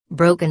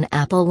Broken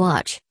Apple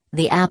Watch.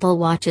 The Apple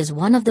Watch is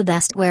one of the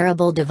best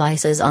wearable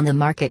devices on the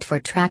market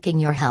for tracking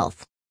your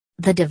health.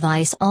 The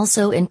device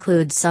also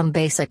includes some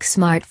basic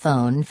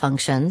smartphone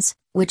functions,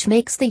 which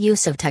makes the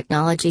use of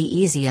technology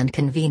easy and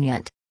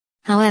convenient.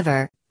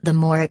 However, the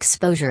more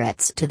exposure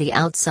it's to the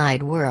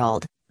outside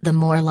world, the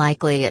more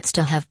likely it's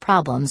to have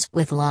problems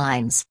with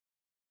lines.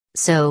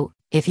 So,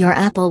 if your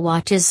Apple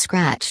Watch is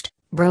scratched,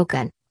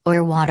 broken,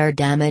 or water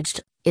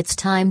damaged, it's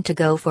time to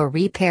go for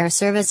repair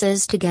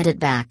services to get it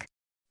back.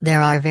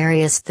 There are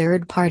various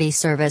third-party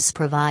service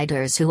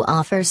providers who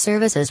offer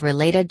services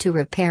related to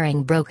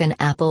repairing broken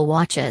Apple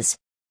Watches.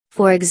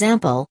 For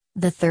example,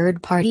 the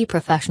third-party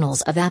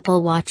professionals of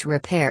Apple Watch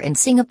Repair in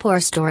Singapore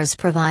stores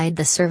provide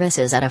the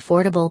services at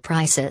affordable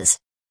prices.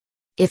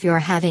 If you're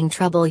having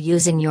trouble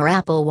using your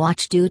Apple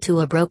Watch due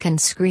to a broken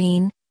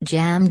screen,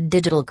 jammed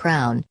digital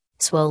crown,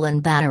 swollen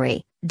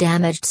battery,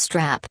 damaged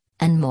strap,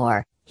 and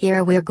more,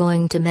 here we're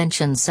going to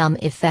mention some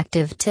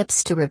effective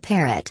tips to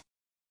repair it.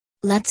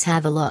 Let's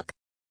have a look.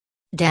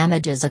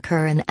 Damages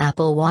occur in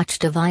Apple Watch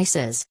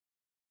devices.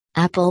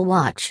 Apple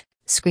Watch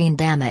screen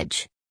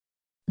damage.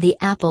 The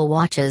Apple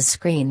Watch's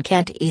screen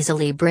can't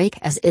easily break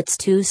as it's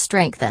too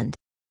strengthened.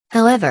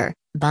 However,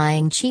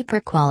 buying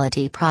cheaper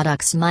quality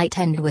products might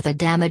end with a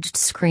damaged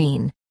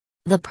screen.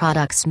 The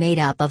products made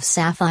up of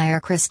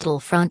sapphire crystal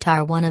front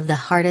are one of the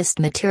hardest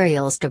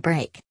materials to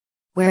break.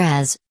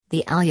 Whereas,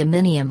 the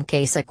aluminum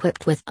case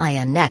equipped with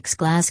INX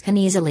glass can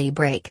easily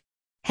break.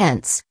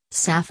 Hence,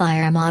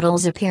 sapphire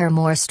models appear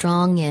more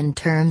strong in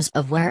terms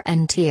of wear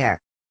and tear.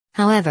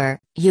 However,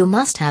 you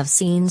must have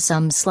seen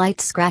some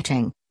slight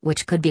scratching,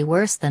 which could be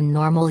worse than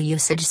normal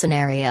usage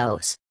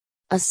scenarios.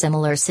 A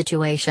similar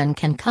situation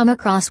can come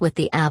across with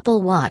the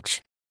Apple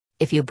Watch.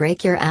 If you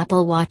break your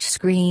Apple Watch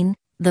screen,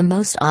 the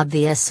most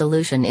obvious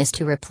solution is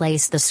to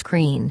replace the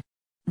screen.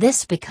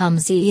 This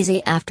becomes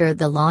easy after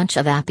the launch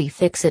of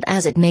iFixit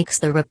as it makes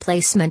the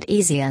replacement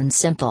easy and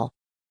simple.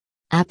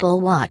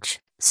 Apple Watch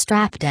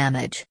strap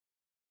damage.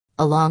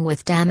 Along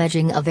with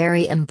damaging a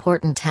very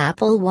important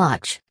Apple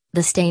Watch,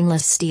 the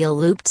stainless steel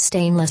looped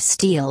stainless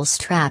steel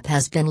strap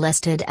has been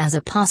listed as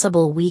a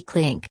possible weak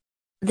link.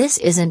 This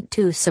isn't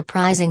too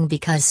surprising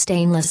because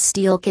stainless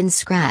steel can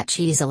scratch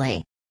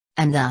easily.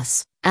 And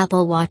thus,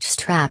 Apple Watch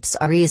straps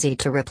are easy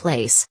to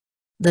replace.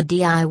 The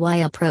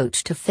DIY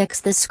approach to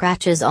fix the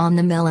scratches on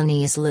the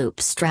Milanese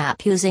loop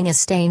strap using a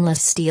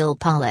stainless steel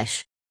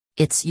polish.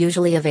 It's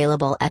usually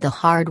available at the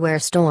hardware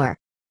store.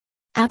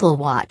 Apple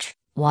Watch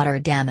water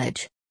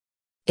damage.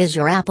 Is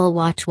your Apple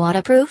Watch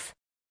waterproof?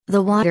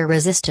 The water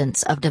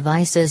resistance of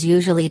devices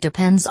usually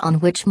depends on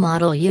which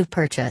model you've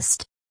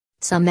purchased.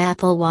 Some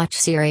Apple Watch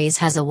series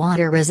has a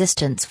water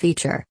resistance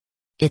feature.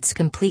 It's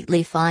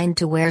completely fine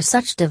to wear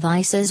such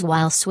devices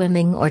while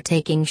swimming or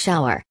taking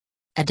shower.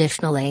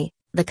 Additionally,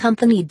 the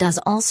company does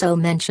also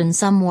mention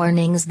some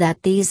warnings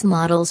that these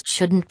models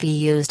shouldn't be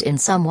used in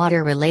some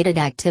water-related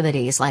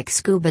activities like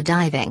scuba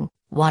diving,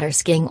 water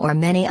skiing or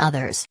many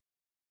others.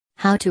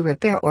 How to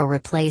repair or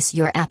replace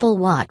your Apple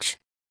Watch.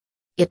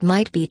 It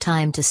might be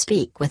time to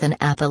speak with an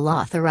Apple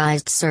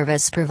authorized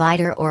service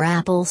provider or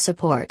Apple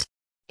support.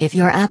 If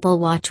your Apple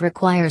Watch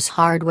requires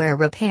hardware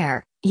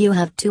repair, you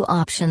have two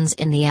options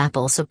in the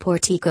Apple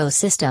support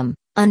ecosystem: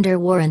 under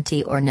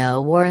warranty or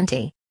no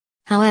warranty.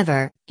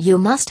 However, you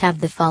must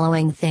have the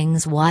following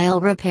things while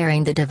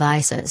repairing the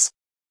devices.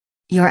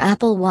 Your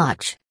Apple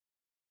Watch.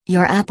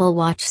 Your Apple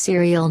Watch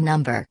serial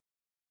number.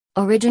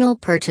 Original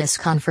purchase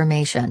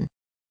confirmation.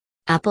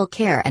 Apple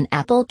Care and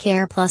Apple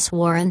Care Plus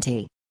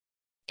warranty.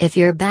 If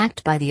you're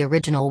backed by the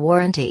original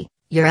warranty,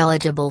 you're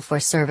eligible for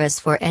service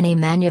for any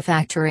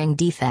manufacturing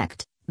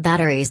defect,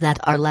 batteries that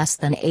are less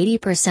than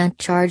 80%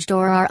 charged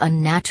or are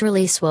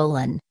unnaturally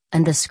swollen,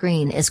 and the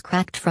screen is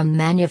cracked from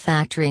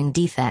manufacturing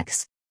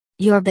defects.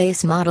 Your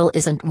base model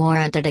isn't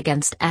warranted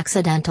against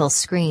accidental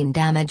screen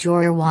damage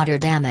or water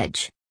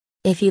damage.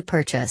 If you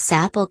purchase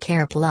Apple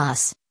Care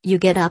Plus, you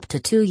get up to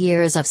 2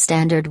 years of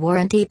standard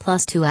warranty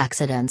plus 2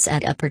 accidents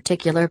at a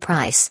particular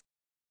price.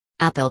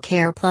 Apple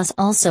Care Plus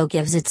also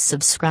gives its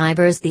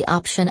subscribers the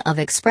option of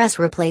express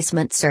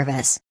replacement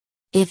service.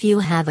 If you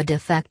have a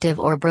defective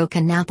or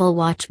broken Apple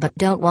Watch but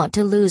don't want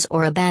to lose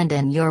or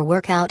abandon your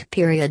workout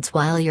periods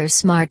while your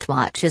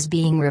smartwatch is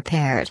being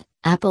repaired,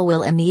 Apple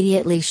will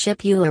immediately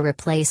ship you a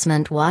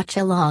replacement watch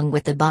along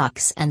with the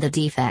box and the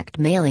defect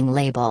mailing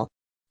label.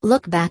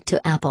 Look back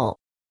to Apple.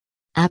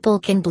 Apple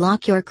can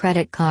block your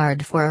credit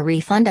card for a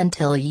refund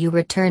until you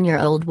return your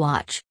old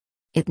watch.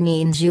 It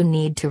means you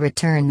need to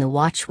return the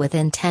watch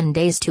within 10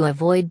 days to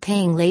avoid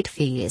paying late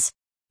fees.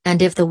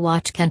 And if the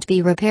watch can't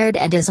be repaired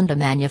and isn't a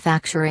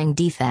manufacturing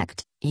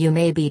defect, you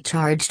may be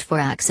charged for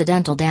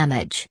accidental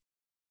damage.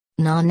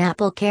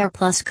 Non-Apple Care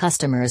Plus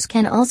customers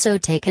can also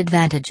take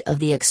advantage of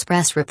the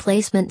express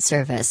replacement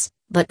service,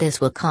 but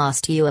this will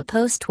cost you a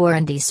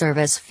post-warranty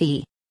service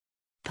fee.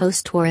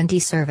 Post-warranty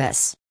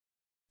service.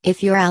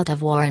 If you're out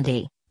of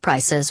warranty,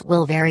 prices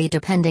will vary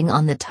depending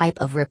on the type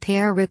of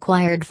repair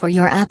required for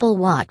your Apple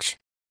Watch.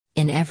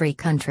 In every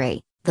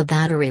country, the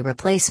battery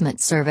replacement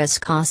service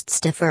costs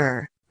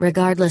differ,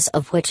 regardless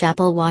of which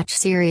Apple Watch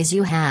series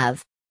you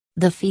have.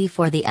 The fee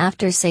for the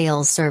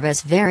after-sales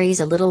service varies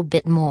a little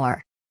bit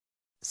more.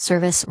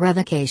 Service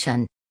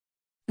revocation.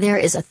 There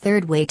is a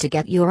third way to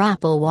get your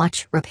Apple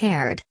Watch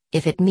repaired,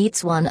 if it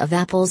meets one of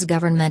Apple's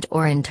government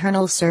or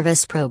internal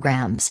service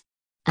programs.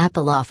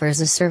 Apple offers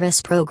a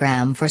service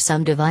program for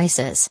some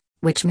devices,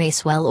 which may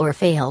swell or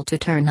fail to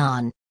turn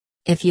on.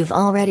 If you've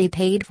already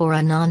paid for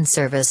a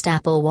non-serviced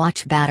Apple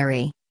Watch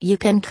battery, you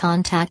can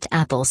contact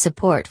Apple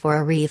support for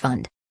a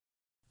refund.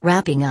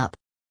 Wrapping up.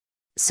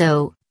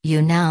 So,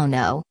 you now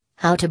know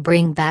how to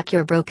bring back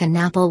your broken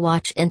Apple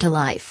Watch into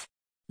life.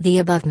 The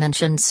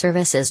above-mentioned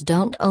services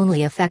don't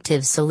only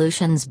effective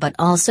solutions but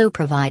also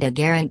provide a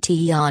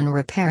guarantee on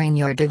repairing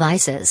your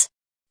devices.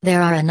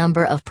 There are a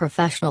number of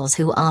professionals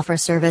who offer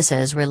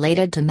services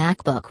related to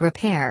MacBook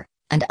repair,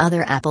 and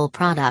other Apple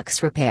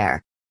products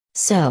repair.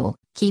 So,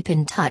 keep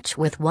in touch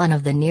with one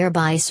of the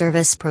nearby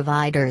service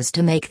providers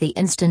to make the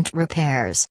instant repairs.